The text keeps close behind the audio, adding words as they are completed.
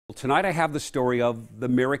Tonight I have the story of the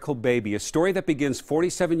miracle baby, a story that begins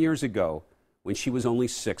 47 years ago when she was only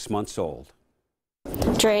 6 months old.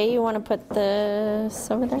 Dre, you want to put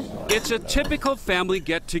this over there? It's a typical family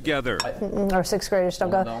get-together. Our sixth graders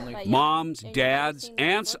don't go. Moms, dads,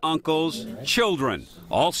 aunts, uncles, children,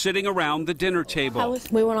 all sitting around the dinner table.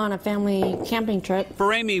 We went on a family camping trip.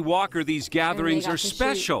 For Amy Walker, these gatherings are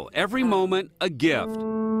special, every moment a gift.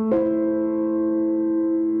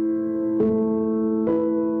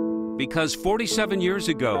 Because 47 years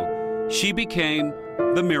ago, she became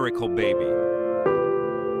the miracle baby.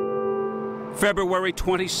 February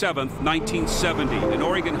 27, 1970, an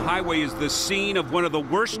Oregon highway is the scene of one of the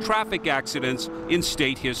worst traffic accidents in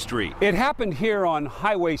state history. It happened here on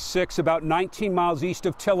Highway 6, about 19 miles east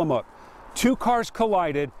of Tillamook. Two cars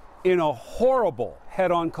collided in a horrible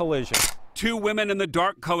head-on collision. 2 women in the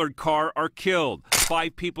dark-colored car are killed.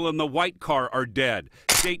 5 people in the white car are dead.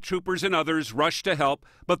 State troopers and others rush to help,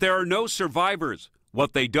 but there are no survivors.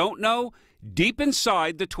 What they don't know, deep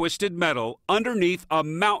inside the twisted metal, underneath a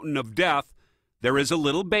mountain of death, there is a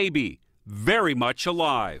little baby, very much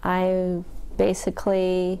alive. I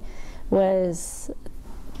basically was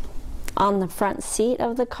on the front seat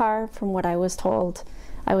of the car, from what I was told.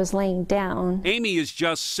 I was laying down. Amy is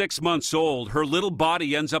just 6 months old. Her little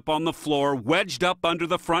body ends up on the floor, wedged up under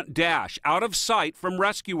the front dash, out of sight from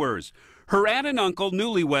rescuers. Her aunt and uncle,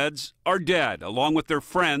 newlyweds, are dead, along with their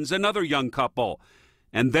friends, another young couple.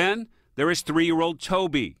 And then there is 3-year-old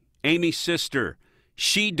Toby, Amy's sister.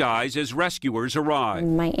 She dies as rescuers arrive.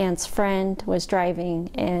 My aunt's friend was driving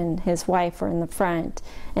and his wife were in the front,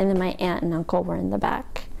 and then my aunt and uncle were in the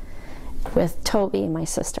back with Toby, my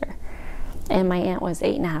sister. And my aunt was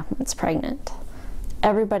 8.5 months pregnant.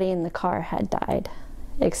 Everybody in the car had died,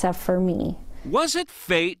 except for me. Was it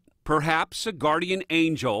fate, perhaps a guardian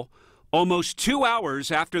angel? Almost 2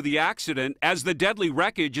 hours after the accident, as the deadly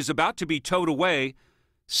wreckage is about to be towed away,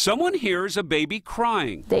 someone hears a baby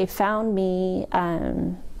crying. They found me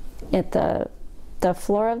at the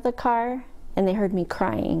floor of the car, and they heard me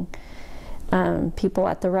crying. People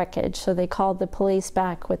at the wreckage, so they called the police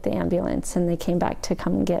back with the ambulance, and they came back to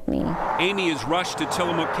come and get me. Amy is rushed to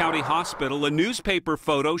Tillamook County Hospital. A newspaper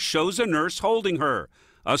photo shows a nurse holding her,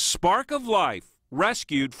 a spark of life,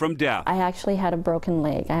 rescued from death. I actually had a broken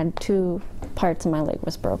leg. I had 2 parts of my leg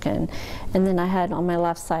was broken, and then I had on my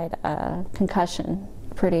left side a concussion,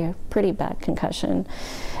 pretty bad concussion,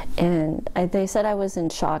 and they said I was in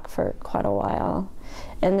shock for quite a while.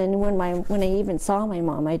 And then when I even saw my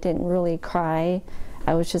mom, I didn't really cry.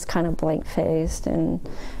 I was just kind of blank-faced and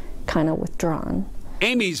kind of withdrawn.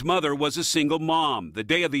 Amy's mother was a single mom. The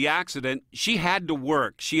day of the accident, she had to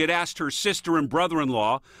work. She had asked her sister and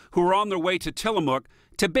brother-in-law, who were on their way to Tillamook,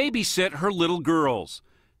 to babysit her little girls.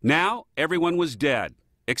 Now, everyone was dead,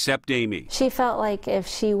 except Amy. She felt like if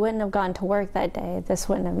she wouldn't have gone to work that day, this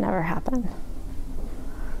wouldn't have never happened.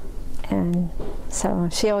 And so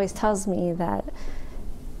she always tells me that.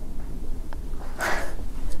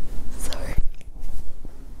 Sorry.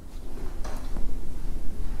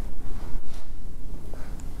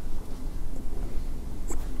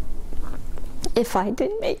 If I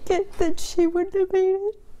didn't make it, then she wouldn't have made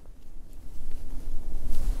it.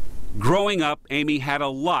 Growing up, Amy had a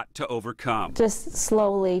lot to overcome. Just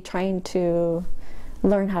slowly trying to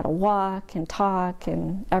learn how to walk and talk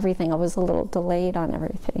and everything. I was a little delayed on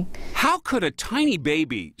everything. How could a tiny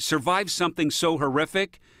baby survive something so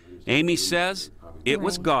horrific? Amy says it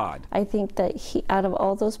was God. I think that out of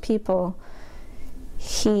all those people,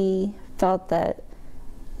 he felt that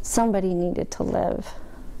somebody needed to live.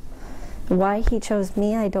 Why he chose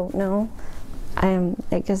me, I don't know. I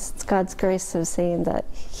guess it's God's grace of saying that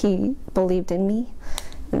he believed in me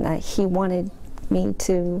and that he wanted me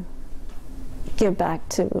to give back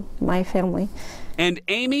to my family. And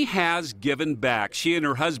Amy has given back. She and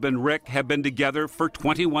her husband, Rick, have been together for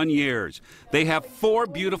 21 years. They have 4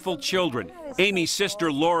 beautiful children. Amy's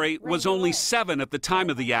sister, Lori, was only 7 at the time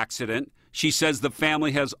of the accident. She says the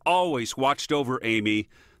family has always watched over Amy.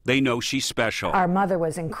 They know she's special. Our mother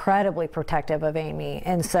was incredibly protective of Amy,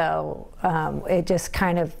 and so it just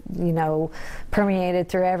kind of, permeated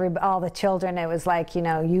through all the children. It was like,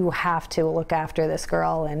 you have to look after this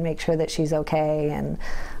girl and make sure that she's okay, and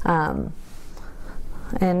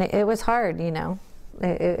it was hard, It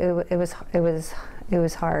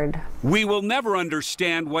was hard. We will never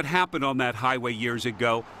understand what happened on that highway years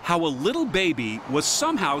ago, how a little baby was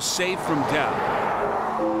somehow saved from death.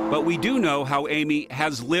 But we do know how Amy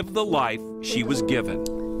has lived the life she was given.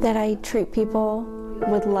 That I treat people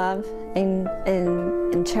with love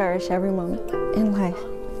and cherish every moment in life.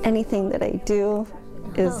 Anything that I do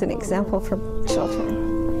is an example for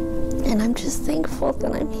children. And I'm just thankful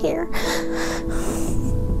that I'm here.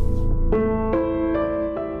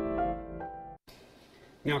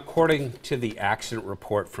 Now, according to the accident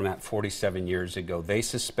report from that 47 years ago, they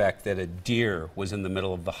suspect that a deer was in the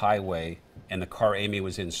middle of the highway and the car Amy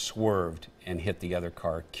was in swerved and hit the other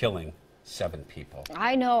car, killing 7 people.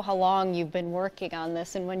 I know how long you've been working on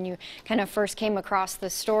this, and when you kind of first came across the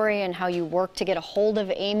story and how you worked to get a hold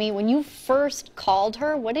of Amy, when you first called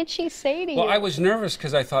her, what did she say to you? Well, I was nervous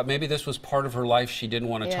because I thought maybe this was part of her life she didn't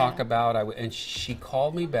want to talk about. And she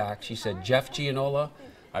called me back. She said, "Jeff Gianola,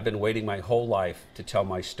 I've been waiting my whole life to tell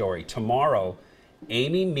my story. Tomorrow,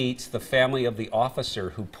 Amy meets the family of the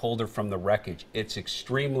officer who pulled her from the wreckage. It's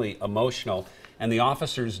extremely emotional." And the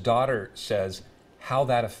officer's daughter says how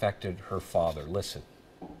that affected her father. Listen.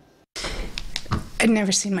 I'd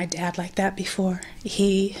never seen my dad like that before.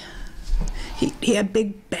 He had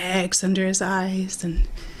big bags under his eyes, and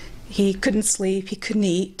he couldn't sleep, he couldn't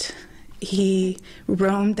eat. He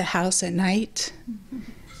roamed the house at night.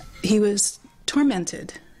 He was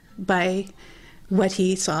tormented by what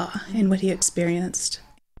he saw and what he experienced.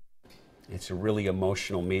 It's a really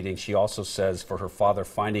emotional meeting. She also says for her father,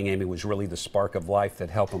 finding Amy was really the spark of life that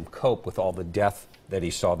helped him cope with all the death that he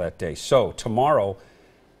saw that day. So tomorrow,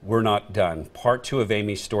 we're not done. Part 2 of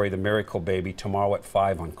Amy's story, The Miracle Baby, tomorrow at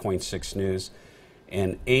 5 on KOIN 6 News.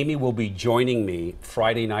 And Amy will be joining me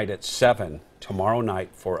Friday night at 7, tomorrow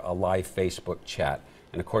night, for a live Facebook chat.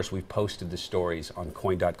 And of course, we've posted the stories on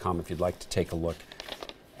KOIN.com if you'd like to take a look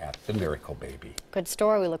at The Miracle Baby. Good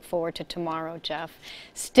story. We look forward to tomorrow, Jeff.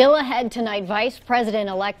 Still ahead tonight, Vice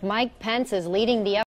President-elect Mike Pence is leading the